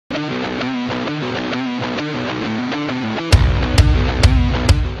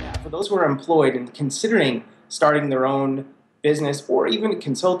those who are employed and considering starting their own business or even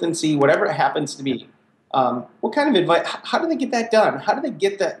consultancy, whatever it happens to be, what kind of advice, how do they get that done? How do they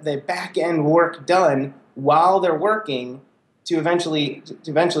get the back end work done while they're working to eventually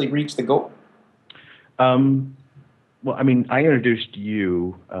reach the goal? Well, I mean, I introduced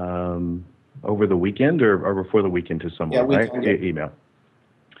you over the weekend or before the weekend to someone, right? Weekend, yeah. Email.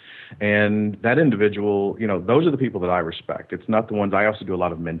 And that individual, those are the people that I respect. It's not the ones. I also do a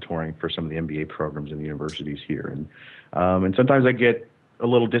lot of mentoring for some of the MBA programs in the universities here, and sometimes I get a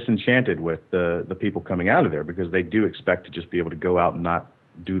little disenchanted with the people coming out of there because they do expect to just be able to go out and not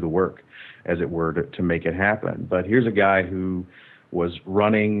do the work, as it were, to make it happen. But here's a guy who was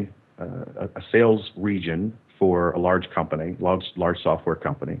running a sales region for a large company, large software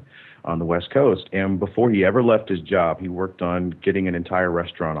company on the West Coast. And before he ever left his job, he worked on getting an entire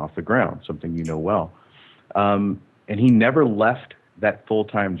restaurant off the ground, something you know well. And he never left that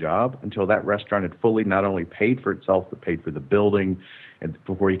full-time job until that restaurant had fully not only paid for itself, but paid for the building and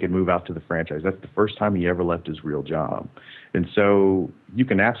before he could move out to the franchise. That's the first time he ever left his real job. And so you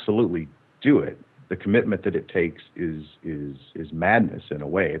can absolutely do it. The commitment that it takes is madness in a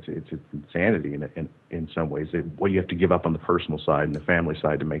way. It's insanity in some ways. What you have to give up on the personal side and the family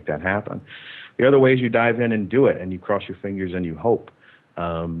side to make that happen. The other way is you dive in and do it, and you cross your fingers and you hope.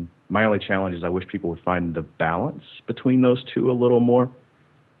 My only challenge is I wish people would find the balance between those two a little more.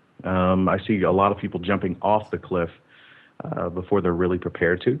 I see a lot of people jumping off the cliff before they're really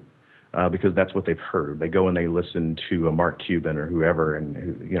prepared to. Because that's what they've heard. They go and they listen to a Mark Cuban or whoever,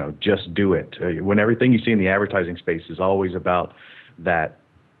 and just do it. When everything you see in the advertising space is always about that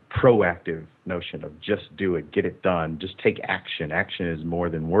proactive notion of just do it, get it done, just take action. Action is more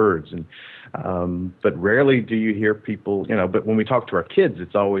than words, but rarely do you hear people. But when we talk to our kids,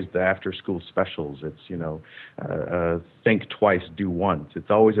 it's always the after-school specials. It's think twice, do once. It's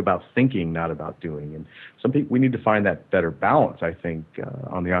always about thinking, not about doing. And some people, we need to find that better balance. I think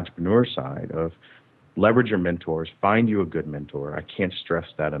on the entrepreneur side of leverage your mentors, find you a good mentor. I can't stress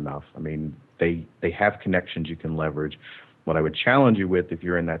that enough. I mean, they have connections you can leverage. What I would challenge you with, if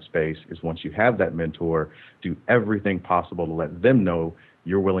you're in that space, is once you have that mentor, do everything possible to let them know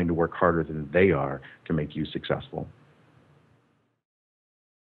you're willing to work harder than they are to make you successful.